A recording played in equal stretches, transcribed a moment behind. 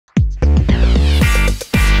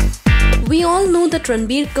We all know that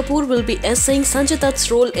Ranbir Kapoor will be essaying Sanjay Dutt's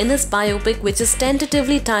role in his biopic, which is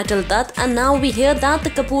tentatively titled Dutt, and now we hear that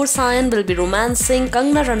the Kapoor scion will be romancing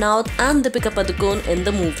Kangana Ranaut and Deepika Padukone in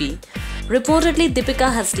the movie. Reportedly, Deepika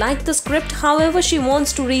has liked the script, however she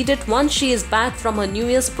wants to read it once she is back from her New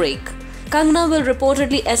Year's break. Kangana will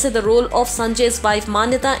reportedly essay the role of Sanjay's wife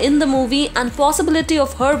Manyata in the movie, and possibility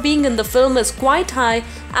of her being in the film is quite high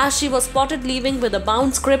as she was spotted leaving with a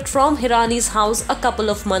bound script from Hirani's house a couple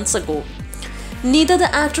of months ago. Neither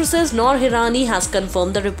the actresses nor Hirani has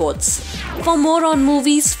confirmed the reports. For more on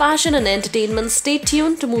movies, fashion and entertainment, stay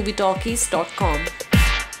tuned to MovieTalkies.com.